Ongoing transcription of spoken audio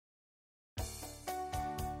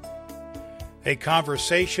a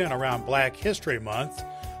conversation around Black History Month,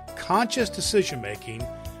 conscious decision-making,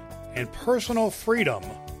 and personal freedom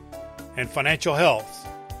and financial health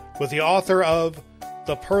with the author of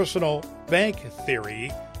The Personal Bank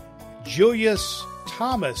Theory, Julius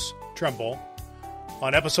Thomas Trimble,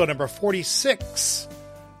 on episode number 46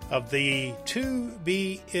 of the To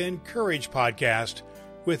Be Encouraged podcast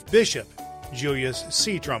with Bishop Julius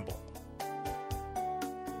C. Trimble.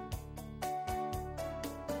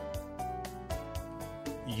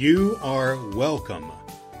 You are welcome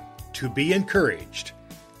to Be Encouraged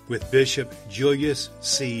with Bishop Julius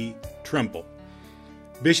C. Trimble.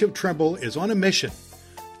 Bishop Trimble is on a mission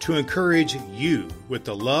to encourage you with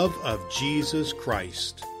the love of Jesus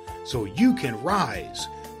Christ so you can rise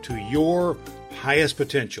to your highest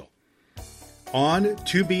potential. On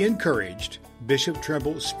To Be Encouraged, Bishop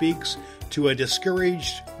Trimble speaks to a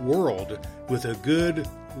discouraged world with a good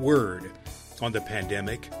word on the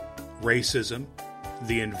pandemic, racism,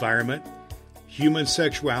 the environment, human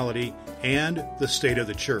sexuality, and the state of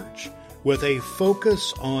the church, with a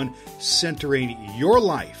focus on centering your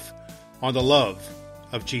life on the love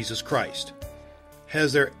of Jesus Christ.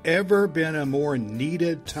 Has there ever been a more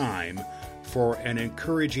needed time for an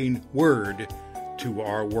encouraging word to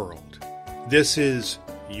our world? This is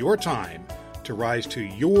your time to rise to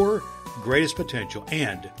your greatest potential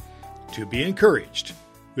and to be encouraged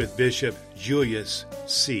with Bishop Julius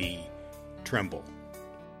C. Trimble.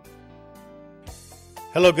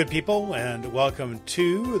 Hello, good people, and welcome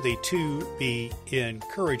to the To Be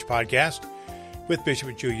Encouraged podcast with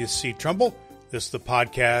Bishop Julius C. Trimble. This is the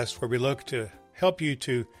podcast where we look to help you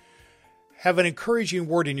to have an encouraging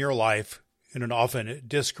word in your life in an often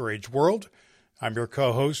discouraged world. I'm your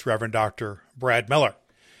co-host, Reverend Dr. Brad Miller.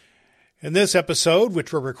 In this episode,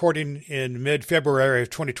 which we're recording in mid-February of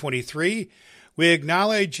 2023, we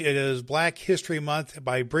acknowledge it is Black History Month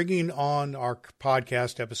by bringing on our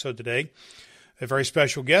podcast episode today a very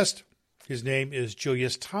special guest. His name is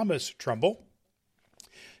Julius Thomas Trimble.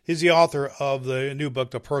 He's the author of the new book,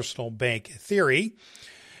 The Personal Bank Theory,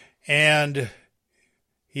 and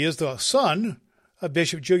he is the son of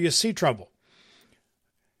Bishop Julius C. Trimble.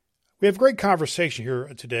 We have a great conversation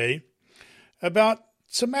here today about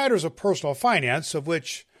some matters of personal finance, of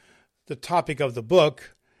which the topic of the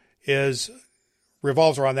book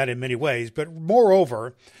revolves around that in many ways. But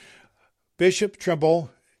moreover, Bishop Trimble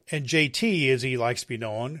and JT, as he likes to be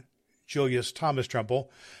known, Julius Thomas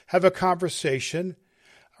Trimble, have a conversation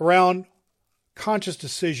around conscious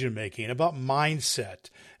decision-making, about mindset,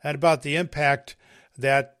 and about the impact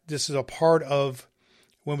that this is a part of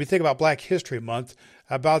when we think about Black History Month,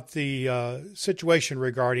 about the situation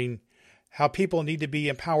regarding how people need to be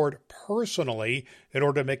empowered personally in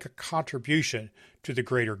order to make a contribution to the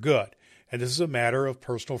greater good. And this is a matter of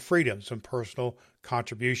personal freedoms and personal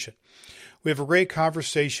contribution. We have a great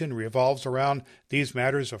conversation revolves around these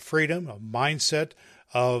matters of freedom, of mindset,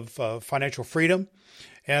 of financial freedom.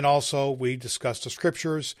 And also we discuss the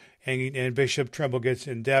scriptures, and Bishop Trimble gets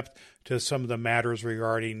in depth to some of the matters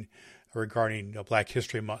regarding Black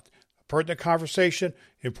History Month. A pertinent conversation,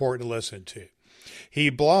 important to listen to. He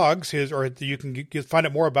blogs you can find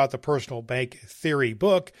out more about the Personal Bank Theory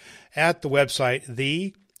book at the website,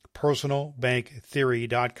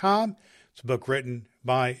 thepersonalbanktheory.com. It's a book written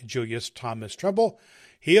by Julius Thomas Trimble.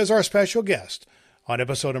 He is our special guest on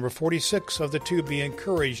episode number 46 of the To Be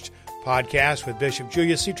Encouraged podcast with Bishop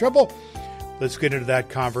Julius C. Trimble. Let's get into that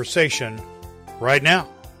conversation right now.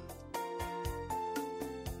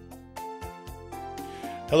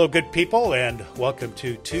 Hello, good people, and welcome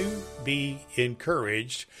to Be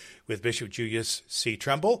Encouraged with Bishop Julius C.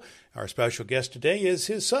 Trimble. Our special guest today is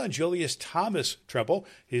his son, Julius Thomas Trimble.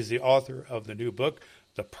 He's the author of the new book,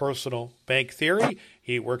 The Personal Bank Theory.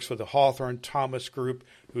 He works for the Hawthorne Thomas Group,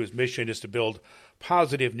 whose mission is to build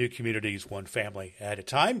positive new communities, one family at a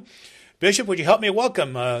time. Bishop, would you help me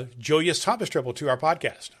welcome Julius Thomas Trimble to our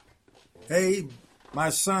podcast? Hey, my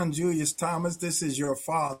son, Julius Thomas, this is your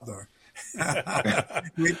father.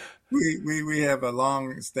 we have a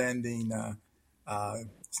long-standing,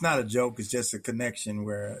 it's not a joke, it's just a connection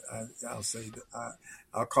where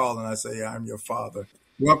I'll call and I say, I'm your father.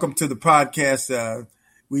 Welcome to the podcast.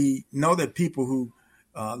 We know that people who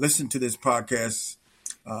listen to this podcast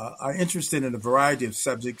are interested in a variety of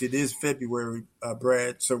subjects. It is February,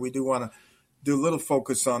 Brad, so we do want to do a little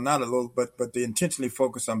focus on, not a little, but to intentionally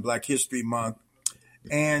focus on Black History Month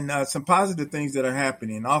and some positive things that are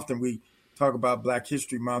happening. Often we talk about Black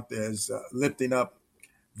History Month as lifting up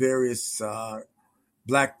various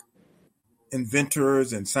Black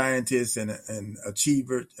inventors and scientists and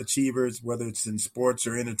achievers, whether it's in sports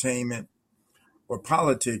or entertainment or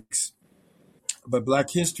politics. But Black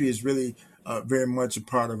history is really very much a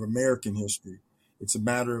part of American history. It's a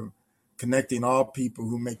matter of connecting all people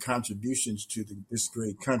who make contributions to this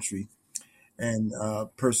great country, and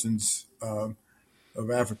persons of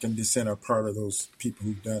African descent are part of those people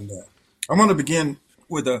who've done that. I want to begin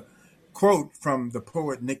with a quote from the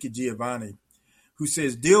poet Nikki Giovanni, who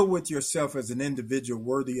says, "Deal with yourself as an individual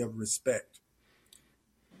worthy of respect,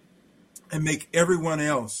 and make everyone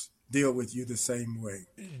else deal with you the same way."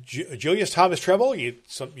 Julius Thomas Trimble, you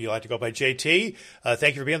like to go by JT.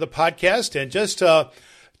 Thank you for being on the podcast, and just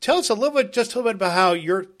tell us a little bit about how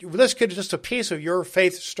let's get just a piece of your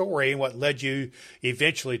faith story and what led you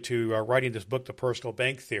eventually to writing this book, The Personal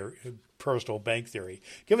Bank Theory.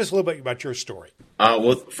 Give us a little bit about your story.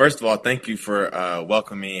 Well, first of all, thank you for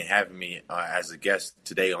welcoming me and having me as a guest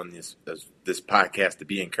today on this podcast, the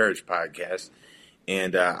Be Encouraged podcast.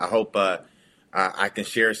 And I hope I can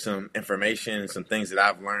share some information and some things that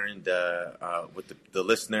I've learned with the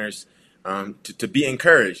listeners to be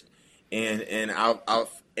encouraged. And I'll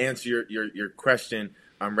answer your question,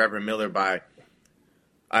 Reverend Miller, by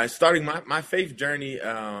starting my faith journey.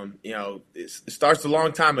 It starts a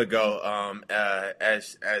long time ago.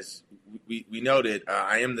 As we noted,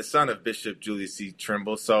 I am the son of Bishop Julius C.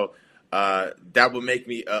 Trimble, so that would make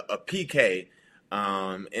me a PK.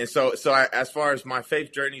 And so as far as my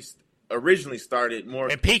faith journey originally started, more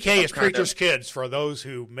and PK is preacher's kids. For those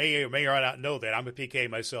who may or not know that, I'm a PK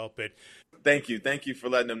myself, but. Thank you for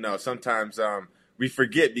letting them know. Sometimes we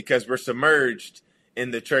forget because we're submerged in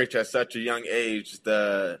the church at such a young age.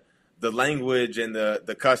 The language and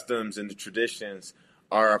the customs and the traditions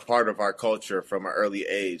are a part of our culture from an early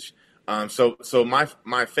age. So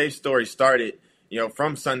my faith story started,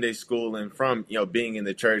 from Sunday school and from being in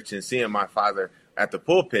the church and seeing my father at the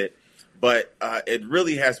pulpit. But it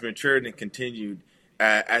really has matured and continued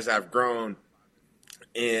as I've grown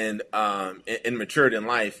and matured in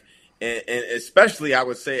life. And especially, I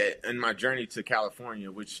would say, in my journey to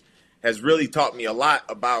California, which has really taught me a lot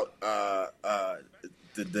about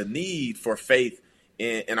the need for faith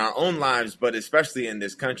in our own lives, but especially in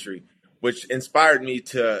this country, which inspired me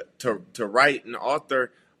to write and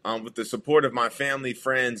author, with the support of my family,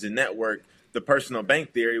 friends, and network, The Personal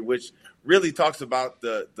Bank Theory, which really talks about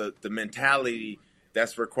the mentality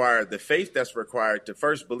that's required, the faith that's required to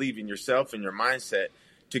first believe in yourself and your mindset,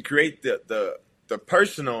 to create the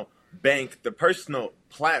personal bank, the personal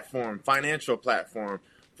platform, financial platform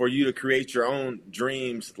for you to create your own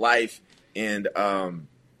dreams, life, and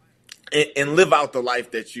live out the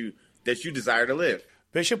life that you desire to live.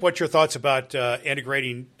 Bishop, what's your thoughts about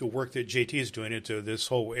integrating the work that JT is doing into this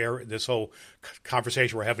whole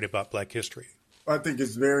conversation we're having about Black history? I think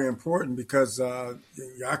it's very important because I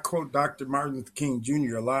quote Dr. Martin Luther King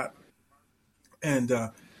Jr. a lot, and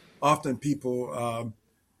often people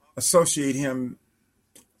associate him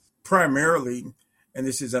primarily, and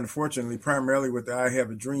this is unfortunately primarily with the I Have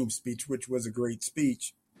a Dream speech, which was a great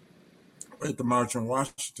speech at the March on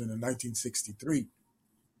Washington in 1963.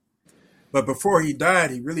 But before he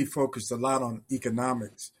died, he really focused a lot on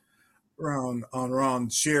economics,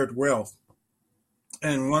 around shared wealth.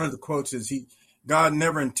 And one of the quotes is, God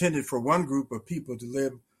never intended for one group of people to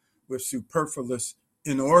live with superfluous,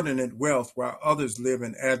 inordinate wealth while others live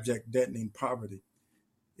in abject, deadening poverty.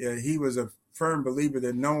 Yeah, he was a firm believer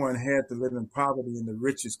that no one had to live in poverty in the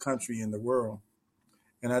richest country in the world.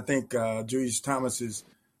 And I think Julius Thomas's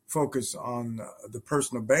focus on the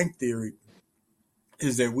personal bank theory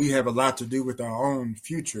is that we have a lot to do with our own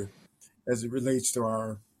future as it relates to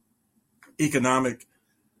our economic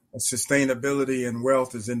sustainability and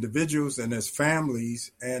wealth as individuals and as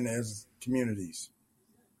families and as communities.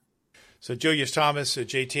 So Julius Thomas,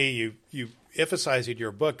 JT, you emphasize in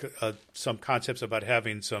your book some concepts about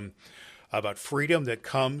having about freedom that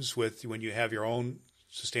comes with when you have your own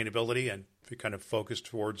sustainability, and you're kind of focused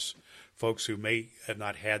towards folks who may have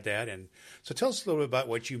not had that. And so tell us a little bit about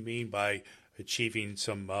what you mean by achieving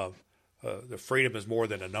some the freedom is more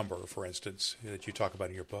than a number, for instance, that you talk about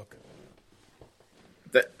in your book.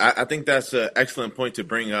 I think that's an excellent point to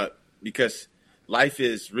bring up, because life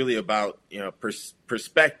is really about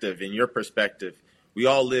perspective. And your perspective, we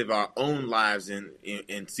all live our own lives and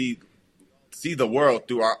see the world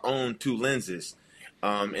through our own two lenses,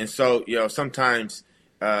 and so sometimes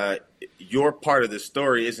your part of the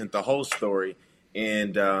story isn't the whole story,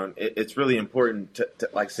 and it's really important to,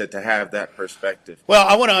 like I said, to have that perspective. Well,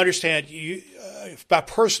 I want to understand you about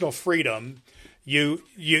personal freedom. You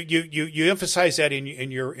emphasize that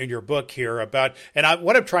in your book here about, and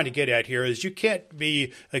what I'm trying to get at here is you can't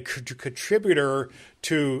be a contributor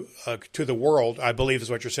to the world, I believe is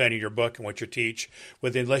what you're saying in your book and what you teach,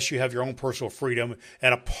 unless you have your own personal freedom,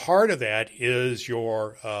 and a part of that is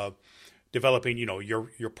your developing,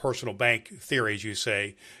 your personal bank theory, as you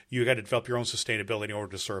say. You got to develop your own sustainability in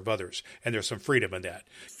order to serve others, and there's some freedom in that.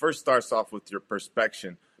 First starts off with your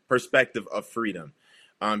perspective of freedom,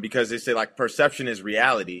 because they say like perception is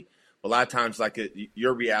reality. A lot of times,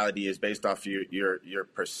 your reality is based off your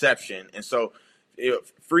perception, and so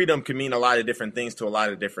freedom can mean a lot of different things to a lot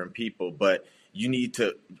of different people. But you need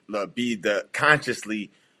to be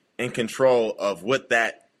consciously in control of what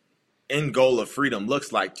that end goal of freedom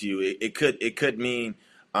looks like to you. It could mean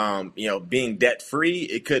being debt free.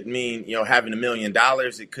 It could mean having $1 million.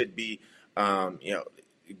 It could be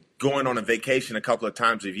going on a vacation a couple of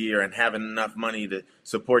times a year and having enough money to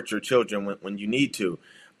support your children when you need to.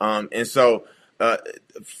 And so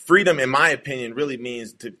freedom, in my opinion, really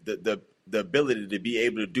means the ability to be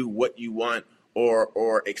able to do what you want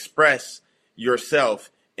or express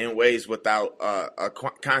yourself in ways without a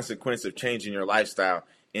consequence of changing your lifestyle.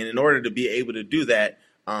 And in order to be able to do that,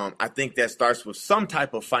 I think that starts with some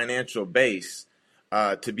type of financial base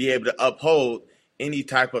to be able to uphold any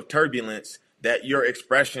type of turbulence that your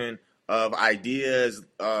expression of ideas,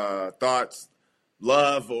 thoughts,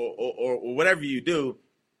 love, or whatever you do,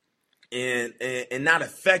 and not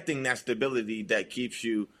affecting that stability that keeps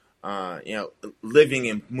you, living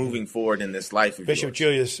and moving forward in this life of Bishop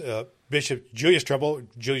yours. Bishop Julius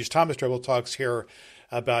Thomas Trimble talks here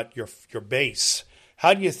about your base.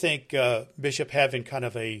 How do you think, Bishop, having kind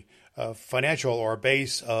of a financial or a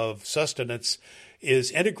base of sustenance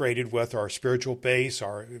is integrated with our spiritual base,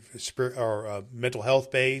 our mental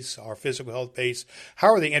health base, our physical health base?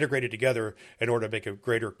 How are they integrated together in order to make a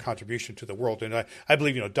greater contribution to the world? And I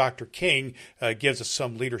believe, Dr. King gives us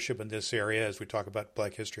some leadership in this area as we talk about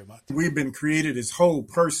Black History Month. We've been created as whole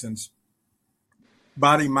persons,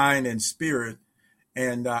 body, mind, and spirit,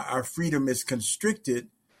 and our freedom is constricted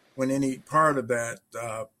when any part of that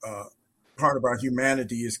part of our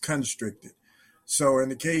humanity is constricted. So in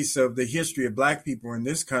the case of the history of Black people in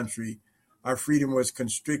this country, our freedom was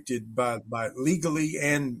constricted by legally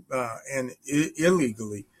and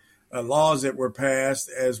illegally, laws that were passed,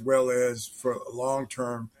 as well as for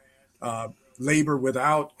long-term labor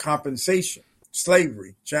without compensation,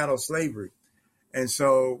 slavery, chattel slavery. And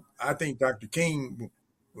so I think Dr. King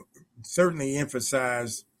certainly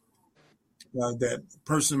emphasized that a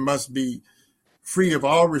person must be free of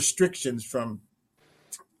all restrictions from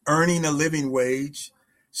earning a living wage,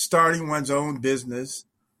 starting one's own business,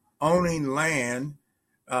 owning land.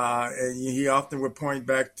 And he often would point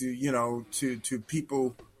back to, to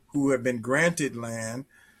people who have been granted land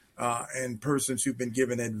and persons who've been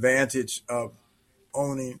given advantage of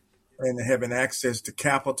owning and having access to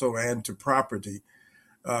capital and to property.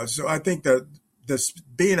 So I think that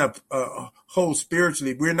being a whole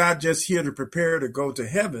spiritually, we're not just here to prepare to go to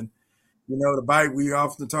heaven. The Bible, we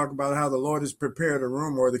often talk about how the Lord has prepared a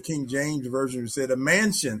room, or the King James Version said a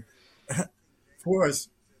mansion for us.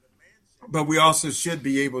 But we also should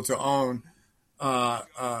be able to own, have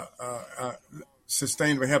a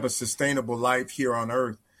sustainable life here on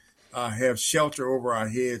earth, have shelter over our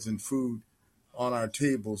heads and food on our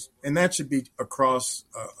tables. And that should be across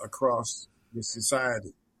the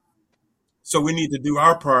society. So we need to do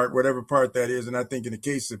our part, whatever part that is. And I think in the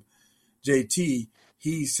case of JT,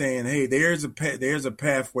 he's saying, hey, there's a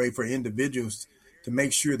pathway for individuals to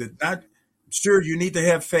make sure that you need to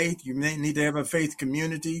have faith. You need to have a faith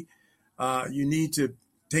community. You need to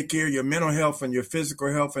take care of your mental health and your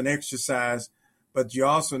physical health and exercise. But you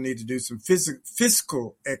also need to do some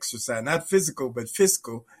fiscal exercise, not physical, but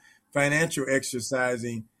fiscal, financial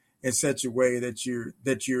exercising in such a way that you're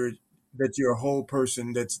a whole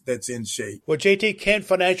person that's in shape. Well, JT, can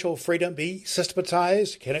financial freedom be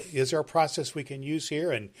systematized? Is there a process we can use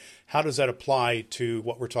here? And how does that apply to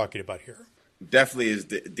what we're talking about here? Definitely is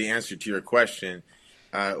the answer to your question.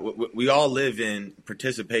 We all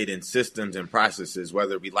participate in systems and processes,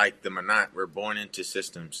 whether we like them or not. We're born into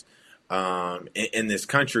systems. In this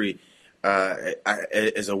country,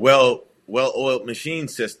 is a well-oiled machine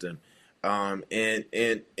system.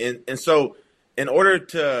 And so in order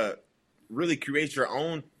to really create your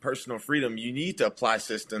own personal freedom, you need to apply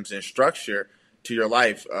systems and structure to your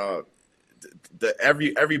life.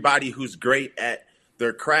 Everybody who's great at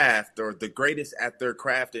their craft, or the greatest at their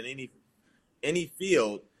craft in any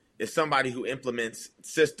field, is somebody who implements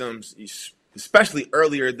systems, especially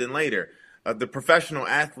earlier than later. The professional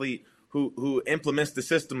athlete who implements the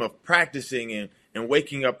system of practicing and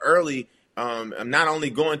waking up early, not only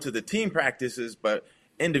going to the team practices, but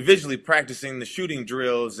individually practicing the shooting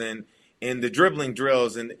drills and the dribbling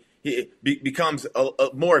drills, and he becomes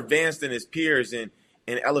more advanced than his peers and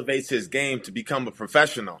elevates his game to become a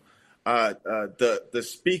professional. The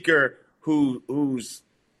speaker who's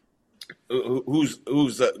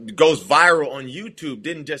goes viral on YouTube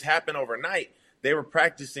didn't just happen overnight. They were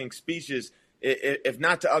practicing speeches, if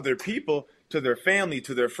not to other people, to their family,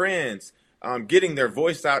 to their friends, getting their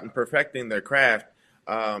voice out and perfecting their craft,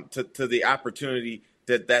 to the opportunity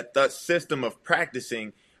that system of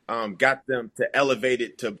practicing got them to elevate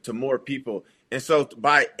it to more people. And so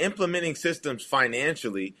by implementing systems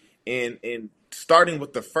financially and starting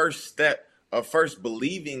with the first step of first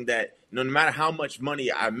believing that no matter how much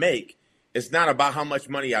money I make, it's not about how much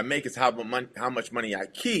money I make, it's how much money I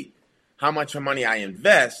keep, how much money I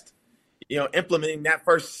invest. Implementing that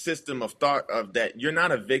first system of thought of that you're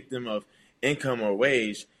not a victim of income or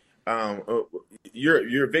wage.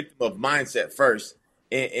 You're a victim of mindset first.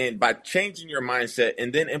 And by changing your mindset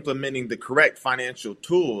and then implementing the correct financial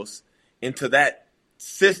tools into that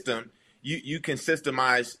system, you can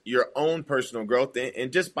systemize your own personal growth.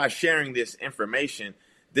 And just by sharing this information,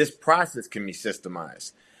 this process can be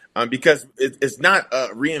systemized. Because it's not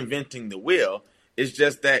reinventing the wheel. It's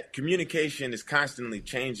just that communication is constantly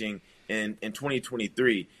changing in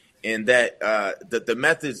 2023. And that the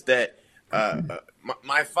methods that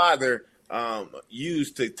my father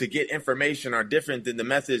used to get information are different than the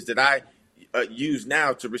methods that I use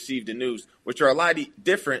now to receive the news, which are a lot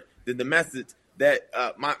different than the methods that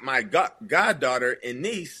my goddaughter and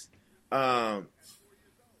niece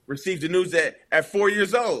received the news at 4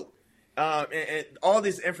 years old. And all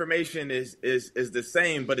this information is the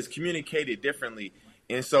same, but it's communicated differently.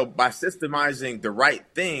 And so by systemizing the right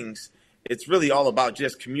things, it's really all about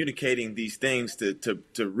just communicating these things to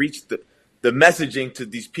reach the messaging to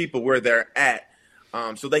these people where they're at,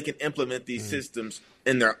 so they can implement these systems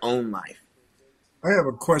in their own life. I have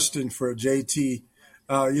a question for JT.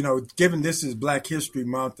 Given this is Black History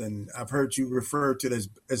Month, and I've heard you refer to it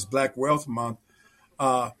as Black Wealth Month,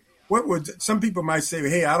 what would some people might say?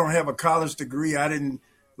 Hey, I don't have a college degree. I didn't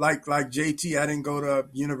like JT. I didn't go to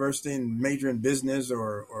university and major in business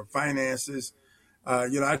or finances.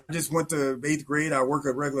 I just went to 8th grade. I work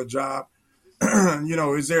a regular job.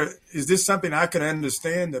 Is this something I could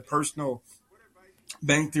understand, the personal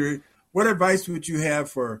bank theory? What advice would you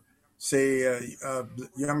have for, say,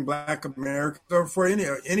 young Black Americans, or for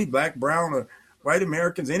any Black, brown, or white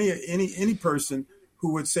Americans, any person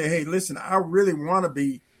who would say, "Hey, listen, I really want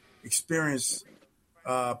to experience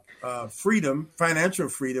freedom, financial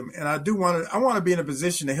freedom, and I want to be in a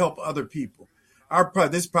position to help other people."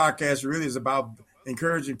 This podcast really is about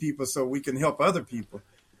encouraging people so we can help other people.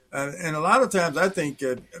 And a lot of times I think,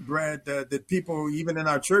 Brad, that people, even in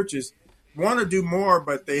our churches, want to do more,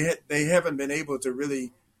 but they haven't been able to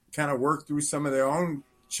really kind of work through some of their own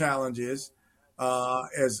challenges,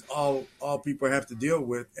 as all people have to deal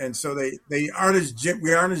with. And so we aren't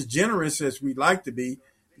as generous as we'd like to be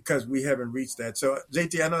because we haven't reached that. So,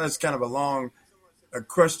 JT, I know that's kind of a long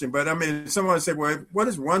question, but I mean, someone said, well, what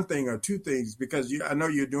is one thing or two things? Because I know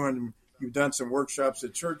you've done some workshops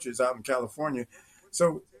at churches out in California.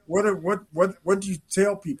 So what do you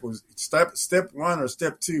tell people? Step one or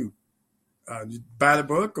step two? Buy the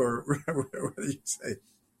book, or what do you say?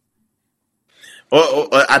 Well,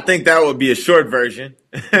 I think that would be a short version.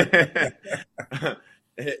 It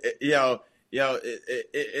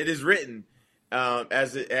is written,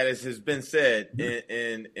 as it has been said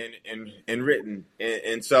and written,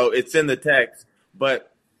 and so it's in the text.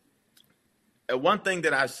 But one thing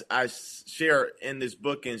that I share in this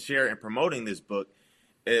book and share in promoting this book,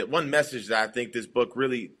 one message that I think this book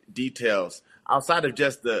really details, outside of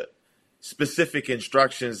just the specific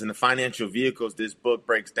instructions and the financial vehicles this book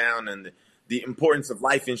breaks down, and the importance of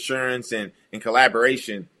life insurance and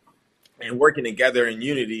collaboration and working together in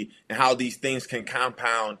unity, and how these things can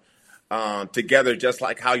compound together, just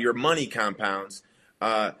like how your money compounds.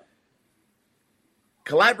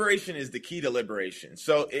 Collaboration is the key to liberation.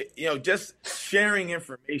 So, just sharing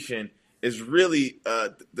information is really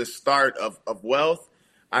the start of wealth.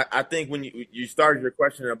 I think when you started your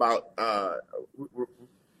question about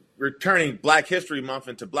returning Black History Month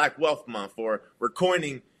into Black Wealth Month, or we're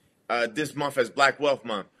coining this month as Black Wealth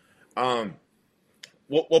Month.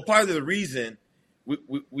 Well, part of the reason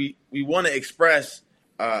we want to express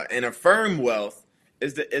and affirm wealth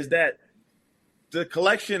is that the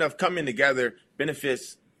collection of coming together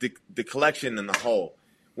benefits the collection in the whole.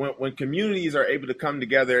 When communities are able to come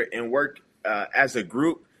together and work as a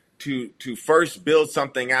group to first build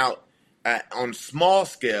something out on small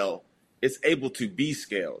scale, it's able to be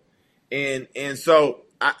scaled. And so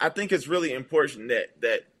I think it's really important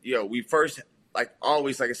that we first, like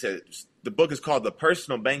I said, the book is called The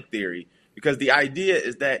Personal Bank Theory, because the idea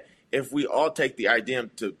is that if we all take the idea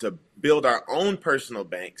to build our own personal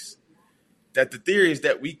banks, that the theory is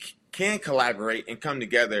that we can collaborate and come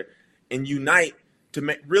together and unite to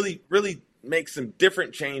really make some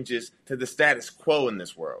different changes to the status quo in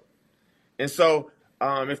this world. And so,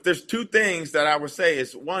 if there's two things that I would say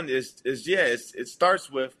is one it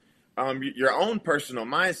starts with your own personal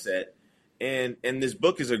mindset, and this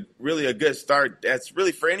book is really a good start. That's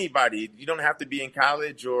really for anybody. You don't have to be in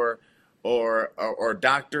college or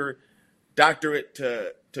doctorate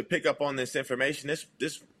to pick up on this information.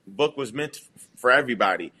 This book was meant for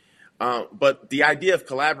everybody. But the idea of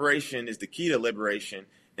collaboration is the key to liberation,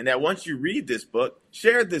 and that once you read this book,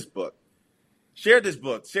 share this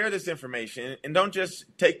information, and don't just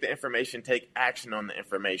take the information, take action on the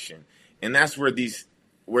information. And that's where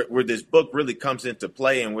where this book really comes into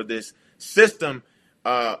play, and where this system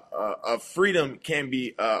of freedom can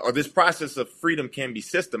be, or this process of freedom can be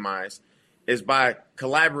systemized, is by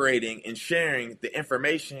collaborating and sharing the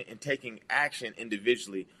information and taking action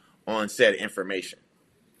individually on said information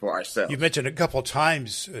for ourselves. You mentioned a couple of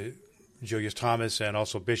times, Julius Thomas and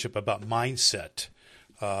also Bishop, about mindset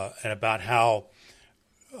and about how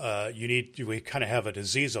we kind of have a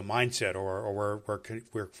disease of mindset, or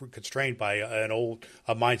we're constrained by a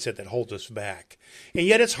mindset that holds us back. And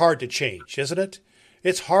yet it's hard to change, isn't it?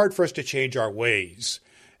 It's hard for us to change our ways,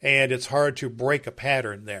 and it's hard to break a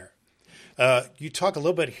pattern there. You talk a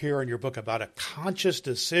little bit here in your book about a conscious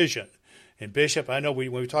decision. And Bishop, I know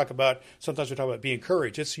when we talk about, sometimes we talk about being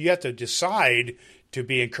encouraged. You have to decide to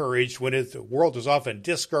be encouraged when the world is often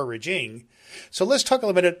discouraging. So let's talk a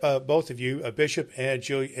little bit, both of you, Bishop and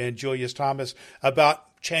Julius Thomas,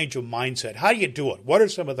 about change of mindset. How do you do it? What are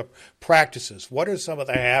some of the practices? What are some of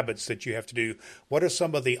the habits that you have to do? What are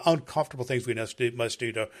some of the uncomfortable things we must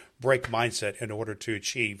do to break mindset in order to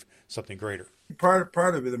achieve something greater? Part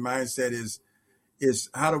of the mindset is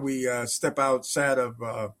how do we step outside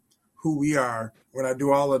of who we are. When I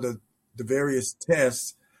do all of the various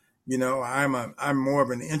tests, I'm more of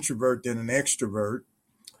an introvert than an extrovert.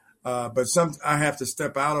 But I have to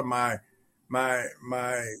step out of my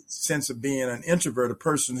sense of being an introvert, a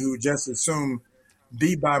person who just assume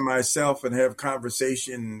be by myself and have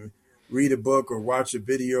conversation, read a book or watch a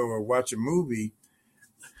video or watch a movie,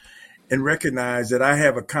 and recognize that I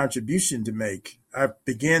have a contribution to make. I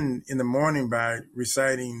begin in the morning by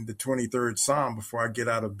reciting the 23rd Psalm before I get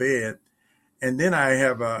out of bed. And then I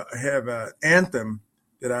have a anthem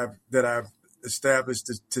that I've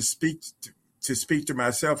established to speak to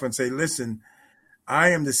myself and say, listen, I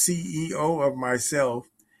am the CEO of myself,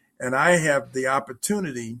 and I have the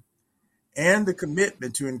opportunity and the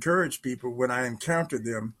commitment to encourage people when I encounter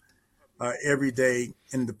them every day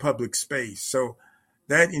in the public space. So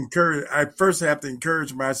I first have to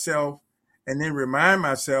encourage myself, and then remind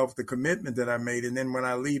myself the commitment that I made. And then when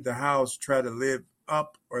I leave the house, try to live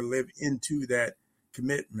up or live into that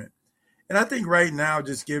commitment. And I think right now,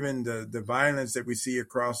 just given the violence that we see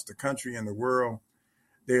across the country and the world,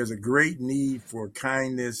 there's a great need for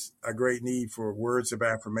kindness, a great need for words of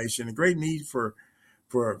affirmation, a great need for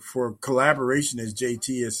collaboration, as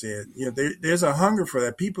JT has said. There's a hunger for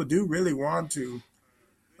that. People do really want to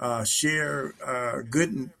share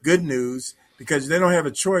good news, because they don't have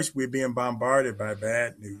a choice. We're being bombarded by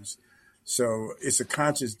bad news. So it's a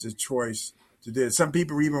conscious choice to do it. Some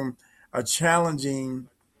people even are challenging,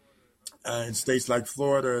 in states like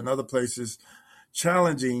Florida and other places,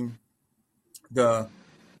 challenging the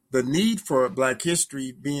need for Black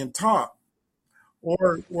history being taught,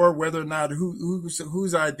 or whether or not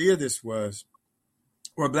whose idea this was.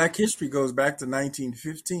 Well, Black history goes back to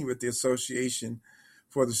 1915 with the Association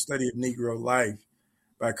for the Study of Negro Life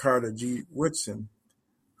by Carter G. Woodson,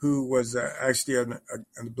 who was actually an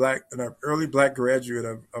early Black graduate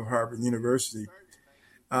of Harvard University.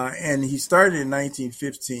 And he started in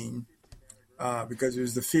 1915 because it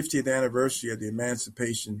was the 50th anniversary of the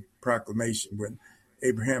Emancipation Proclamation, when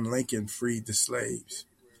Abraham Lincoln freed the slaves.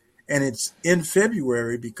 And it's in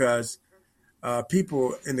February because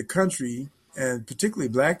people in the country, and particularly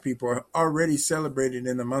Black people, are already celebrating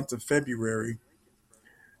in the month of February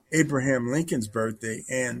Abraham Lincoln's birthday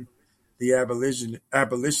and the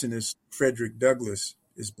abolitionist Frederick Douglass'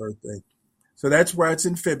 birthday. So that's why it's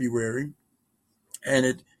in February. And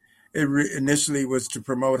it initially was to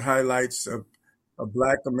promote highlights of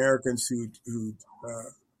Black Americans who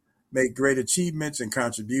made great achievements and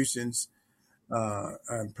contributions,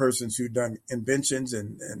 and persons who've done inventions,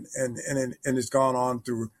 and it's gone on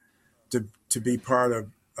through to be part of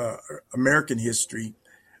American history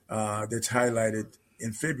that's highlighted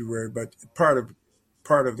in February, but part of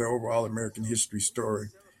the overall American history story.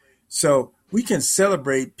 So we can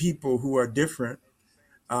celebrate people who are different,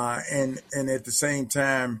 and at the same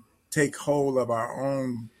time take hold of our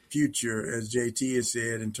own future, as JT has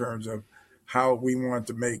said, in terms of how we want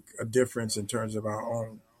to make a difference in terms of our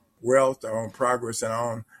own wealth, our own progress, and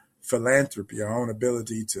our own philanthropy, our own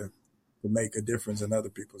ability to make a difference in other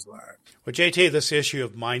people's lives. Well, JT, this issue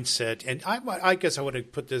of mindset, and I guess I want to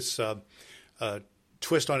put this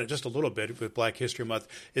twist on it just a little bit with Black History Month.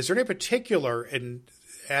 Is there any particular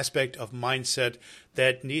aspect of mindset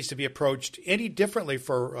that needs to be approached any differently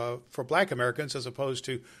for Black Americans as opposed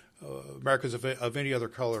to Americans of any other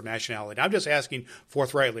color or nationality? I'm just asking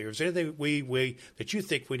forthrightly, is there anything we that you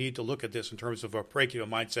think we need to look at this in terms of a breaking of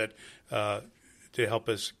mindset to help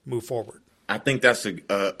us move forward? I think that's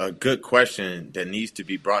a good question that needs to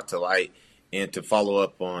be brought to light, and to follow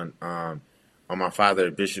up on my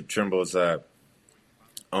father, Bishop Trimble's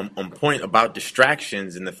on point about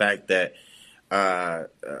distractions, and the fact that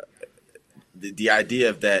the idea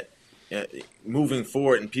of that moving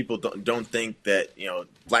forward, and people don't think that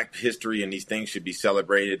Black history and these things should be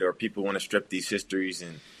celebrated, or people want to strip these histories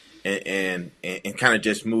and kind of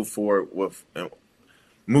just move forward with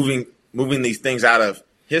moving these things out of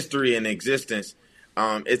history and existence.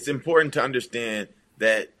 It's important to understand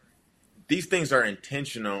that these things are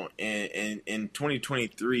intentional, and in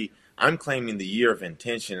 2023, I'm claiming the year of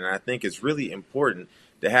intention, and I think it's really important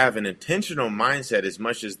to have an intentional mindset as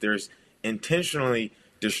much as there's intentionally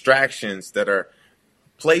distractions that are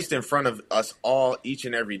placed in front of us all each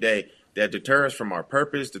and every day that deter us from our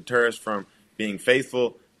purpose, deter us from being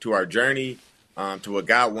faithful to our journey, to what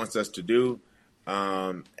God wants us to do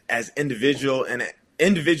as individuals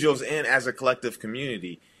and as a collective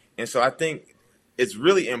community. And so I think it's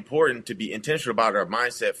really important to be intentional about our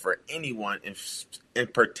mindset for anyone, in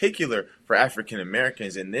particular for African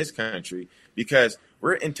Americans in this country, because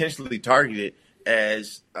we're intentionally targeted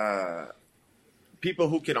as people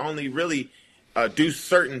who can only really do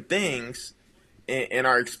certain things and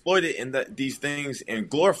are exploited in these things and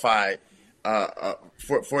glorified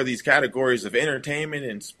for these categories of entertainment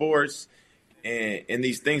and sports and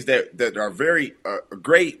these things that are very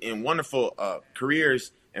great and wonderful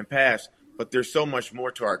careers and paths. But there's so much more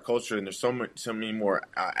to our culture, and there's so many more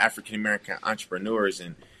African American entrepreneurs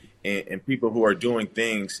and people who are doing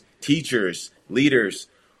things, teachers, leaders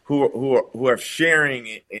who are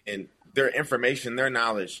sharing and their information, their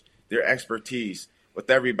knowledge, their expertise with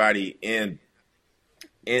everybody. And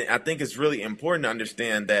I think it's really important to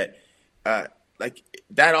understand that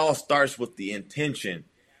that all starts with the intention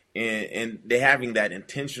and they having that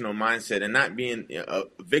intentional mindset and not being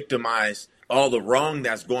victimized all the wrong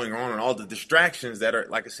that's going on and all the distractions that are,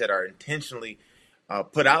 like I said, are intentionally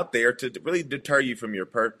put out there to really deter you from your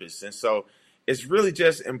purpose. And so it's really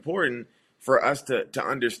just important for us to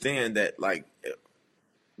understand that, like,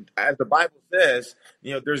 as the Bible says,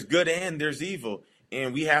 there's good and there's evil,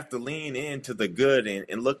 and we have to lean into the good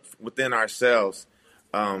and look within ourselves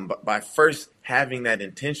by first having that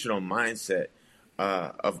intentional mindset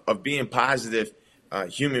of being positive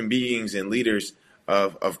human beings and leaders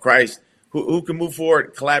of Christ who can move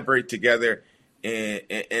forward, collaborate together, and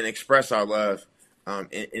express our love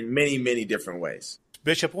in many, many different ways.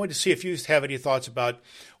 Bishop, I wanted to see if you have any thoughts about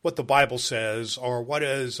what the Bible says, or what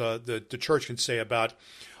is the church can say about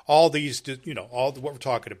all these, what we're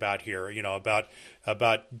talking about here,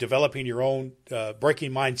 about developing your own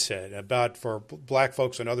breaking mindset, about for Black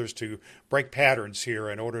folks and others to break patterns here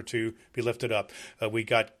in order to be lifted up. We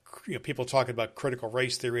got people talking about critical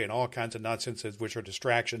race theory and all kinds of nonsense, which are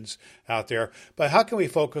distractions out there. But how can we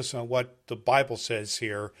focus on what the Bible says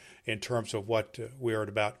here in terms of what we are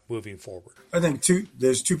about moving forward? I think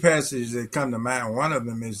there's two passages that come to mind. One of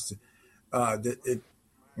them is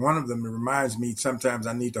one of them reminds me sometimes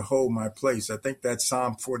I need to hold my place. I think that's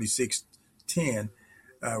Psalm 46:10,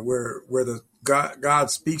 where God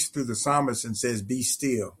speaks through the psalmist and says, "Be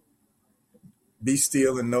still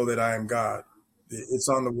and know that I am God." It's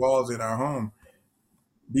on the walls in our home.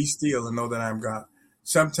 Be still and know that I'm God.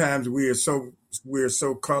 Sometimes we are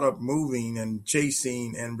so caught up moving and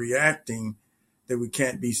chasing and reacting that we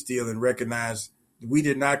can't be still and recognize we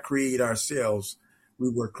did not create ourselves. We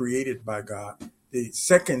were created by God. The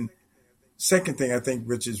second thing I think,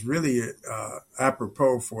 which is really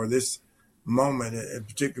apropos for this moment,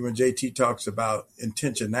 particularly when JT talks about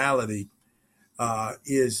intentionality,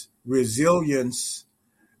 is resilience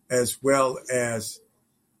as well as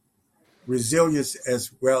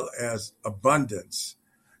abundance.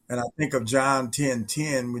 And I think of John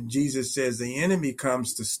 10:10 when Jesus says the enemy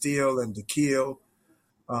comes to steal and to kill,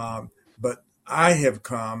 but I have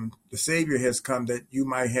come, the Savior has come that you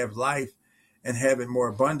might have life and have it more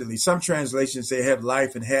abundantly. Some translations say have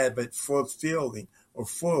life and have it fulfilling or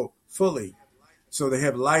fully. So they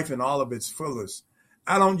have life in all of its fullest.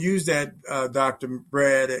 I don't use that, Dr.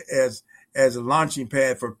 Brad, as as a launching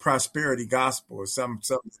pad for prosperity gospel or some.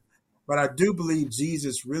 But I do believe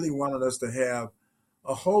Jesus really wanted us to have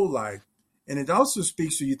a whole life. And it also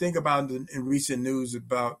speaks to, you think about in recent news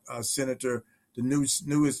about Senator, newest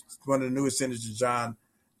one of the newest senators,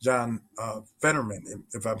 John Fetterman,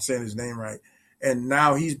 if I'm saying his name right. And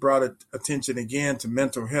now he's brought attention again to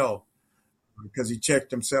mental health because he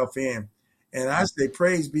checked himself in. And I say,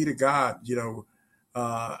 praise be to God.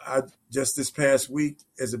 I just this past week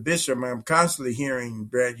as a bishop, I'm constantly hearing,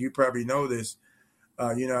 Brad, you probably know this,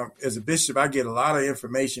 as a bishop, I get a lot of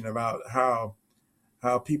information about how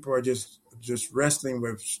people are just wrestling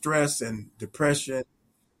with stress and depression,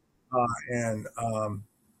 and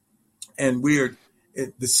the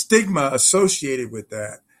stigma associated with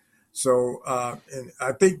that. So, and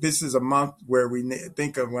I think this is a month where when I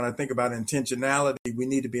think about intentionality, we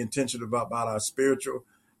need to be intentional about our spiritual,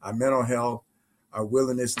 our mental health, our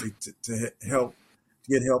willingness to help, to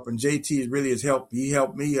get help. And JT really has helped. He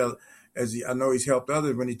helped me, I know he's helped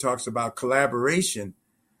others when he talks about collaboration.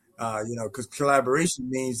 Because collaboration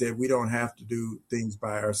means that we don't have to do things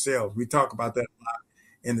by ourselves. We talk about that a lot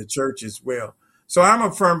in the church as well. So I'm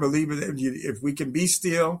a firm believer that if we can be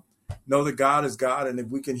still, know that God is God, and if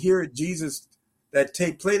we can hear Jesus,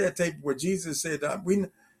 play that tape where Jesus said,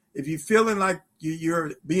 if you're feeling like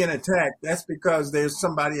you're being attacked, that's because there's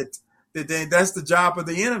somebody that's the job of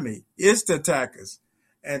the enemy, is to attack us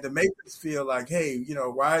and to make us feel like, hey,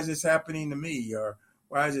 why is this happening to me, or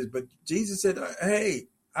why is this? But Jesus said, hey,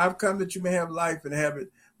 I've come that you may have life and have it.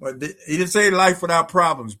 But he didn't say life without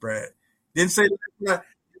problems, Brad. He didn't say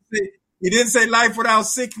life without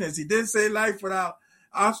sickness. He didn't say life without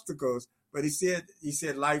obstacles. But he said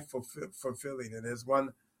life fulfilling. And as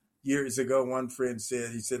years ago, one friend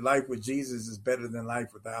said, he said, life with Jesus is better than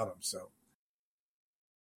life without him. So.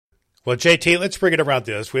 Well, JT, let's bring it around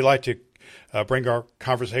this. We like to bring our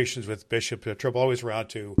conversations with Bishop Trimble always around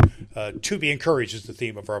to be encouraged is the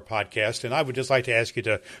theme of our podcast. And I would just like to ask you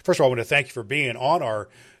first of all, I want to thank you for being on our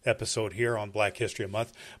episode here on Black History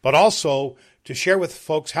Month, but also to share with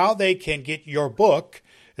folks how they can get your book.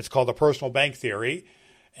 It's called The Personal Bank Theory,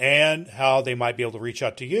 and how they might be able to reach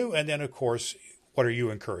out to you. And then, of course, what are you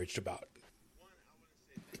encouraged about?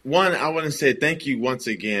 One, I want to say thank you once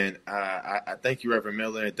again. I thank you, Reverend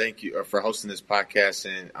Miller, and thank you for hosting this podcast,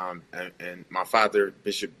 and my father,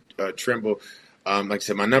 Bishop Trimble. Like I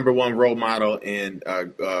said, my number one role model and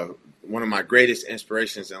one of my greatest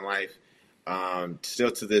inspirations in life, still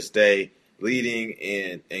to this day, leading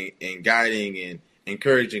and guiding and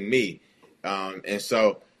encouraging me. And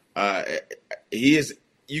so he is.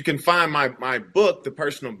 You can find my book, The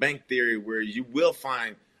Personal Bank Theory, where you will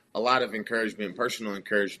find a lot of encouragement, personal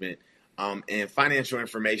encouragement, and financial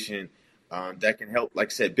information that can help, like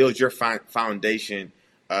I said, build your foundation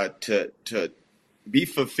to be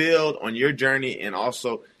fulfilled on your journey, and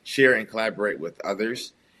also share and collaborate with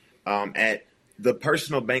others at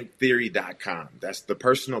thepersonalbanktheory.com. That's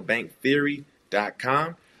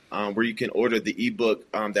thepersonalbanktheory.com, where you can order the ebook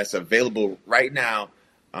that's available right now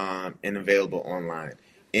and available online.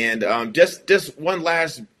 And just one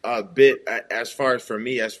last bit as far as for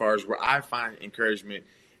me, as far as where I find encouragement,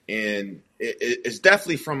 and it's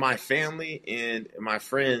definitely from my family and my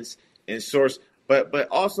friends and source, but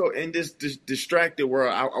also in this distracted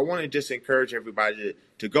world, I want to just encourage everybody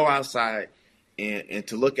to go outside and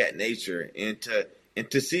to look at nature and to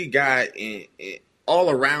see God in all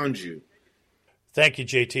around you. Thank you,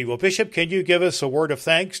 JT. Well, Bishop, can you give us a word of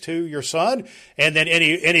thanks to your son? And then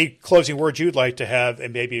any closing words you'd like to have,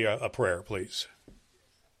 and maybe a prayer, please.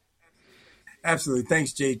 Absolutely.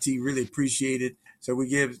 Thanks, JT. Really appreciate it. So we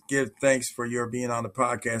give thanks for your being on the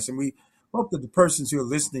podcast. And we hope that the persons who are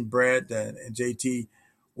listening, Brad and JT,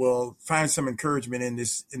 will find some encouragement in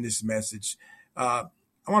this message. I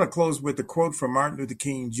want to close with a quote from Martin Luther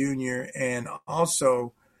King Jr. and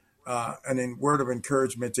also a word of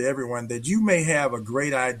encouragement to everyone, that you may have a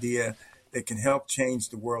great idea that can help change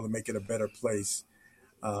the world and make it a better place.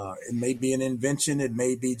 It may be an invention. It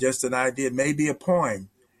may be just an idea. It may be a poem.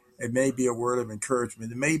 It may be a word of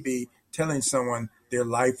encouragement. It may be telling someone their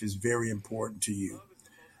life is very important to you.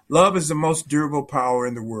 Love is the most durable power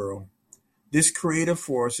in the world. This creative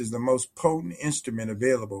force is the most potent instrument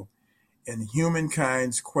available in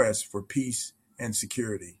humankind's quest for peace and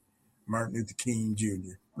security. Martin Luther King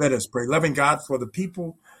Jr. Let us pray. Loving God, for the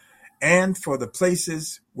people and for the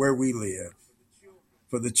places where we live,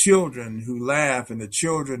 for the children who laugh and the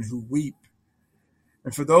children who weep,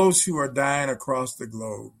 and for those who are dying across the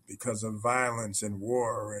globe because of violence and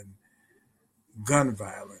war and gun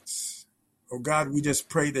violence. Oh God, we just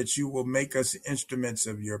pray that you will make us instruments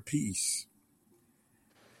of your peace.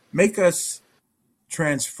 Make us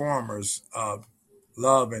transformers of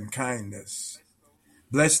love and kindness.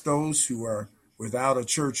 Bless those who are without a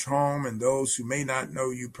church home and those who may not know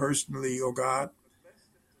you personally, O God.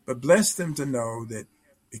 But bless them to know that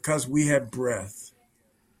because we have breath,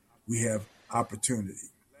 we have opportunity.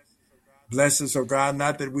 Bless us, O God,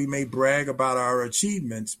 not that we may brag about our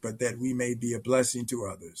achievements, but that we may be a blessing to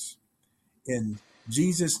others. In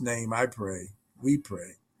Jesus' name I pray, we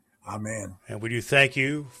pray. Amen. And we do thank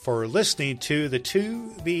you for listening to the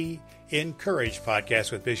To Be Encouraged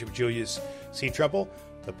podcast with Bishop Julius C. Trimble,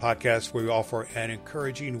 the podcast where we offer an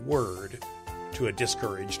encouraging word to a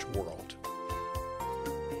discouraged world.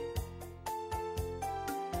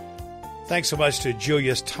 Thanks so much to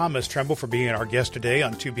Julius Thomas Trimble for being our guest today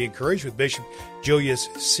on To Be Encouraged with Bishop Julius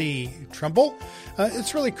C. Trimble.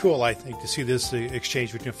 It's really cool, I think, to see this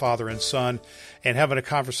exchange between father and son and having a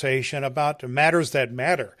conversation about matters that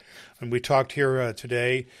matter. And we talked here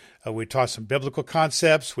today, we talked some biblical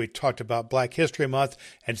concepts, we talked about Black History Month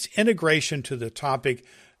and its integration to the topic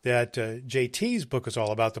that JT's book is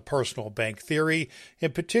all about, the personal bank theory.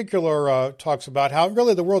 In particular, talks about how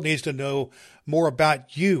really the world needs to know more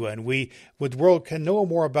about you, and the world can know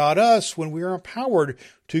more about us when we are empowered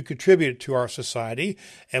to contribute to our society.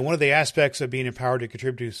 And one of the aspects of being empowered to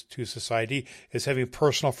contribute to society is having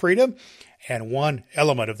personal freedom, and one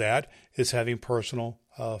element of that is having personal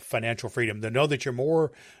financial freedom. To know that you're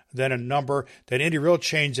more than a number, that any real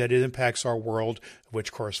change that impacts our world, which,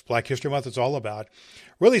 of course, Black History Month is all about,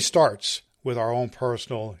 really starts with our own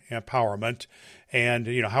personal empowerment. And,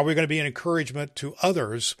 how are we going to be an encouragement to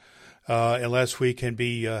others unless we can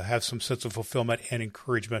have some sense of fulfillment and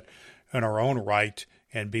encouragement in our own right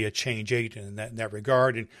and be a change agent in that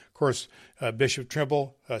regard. And, of course, Bishop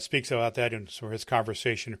Trimble speaks about that in some of his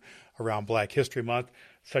conversation around Black History Month,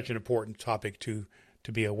 such an important topic to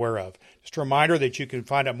be aware of. Just a reminder that you can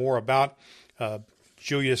find out more about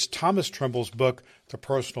Julius Thomas Trimble's book, The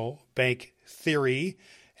Personal Bank Theory,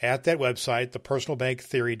 at that website,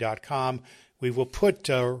 thepersonalbanktheory.com. We will put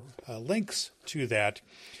links to that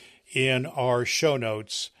in our show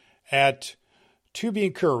notes at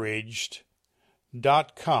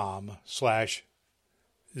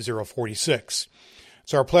tobeencouraged.com/046.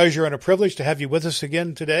 It's our pleasure and a privilege to have you with us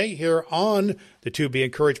again today here on the To Be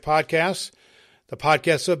Encouraged podcast, the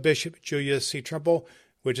podcast of Bishop Julius C. Trimble,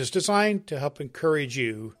 which is designed to help encourage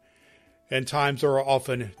you in times that are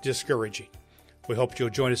often discouraging. We hope you'll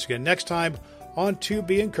join us again next time on To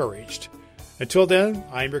Be Encouraged. Until then,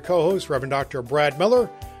 I'm your co-host, Reverend Dr. Brad Miller,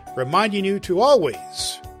 reminding you to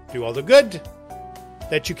always do all the good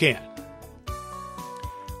that you can.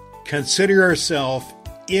 Consider yourself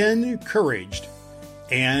encouraged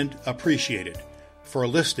and appreciated for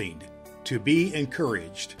listening to Be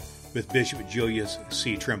Encouraged with Bishop Julius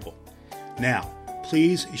C. Trimble. Now,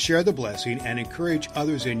 please share the blessing and encourage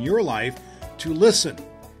others in your life to listen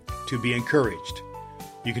to Be Encouraged.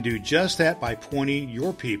 You can do just that by pointing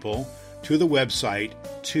your people to the website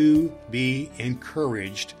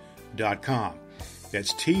tobeencouraged.com.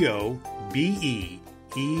 That's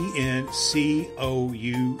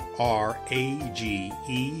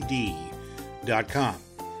tobeencouraged.com.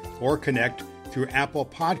 Or connect through Apple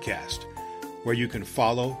Podcast, where you can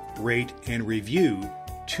follow, rate, and review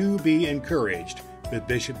To Be Encouraged with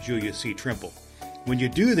Bishop Julius C. Trimble. When you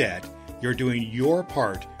do that, you're doing your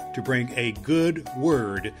part to bring a good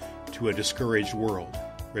word to a discouraged world.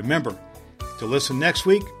 Remember to listen next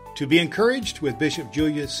week to Be Encouraged with Bishop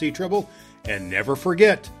Julius C. Trimble, and never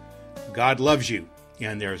forget, God loves you,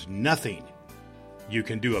 and there's nothing you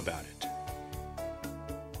can do about it.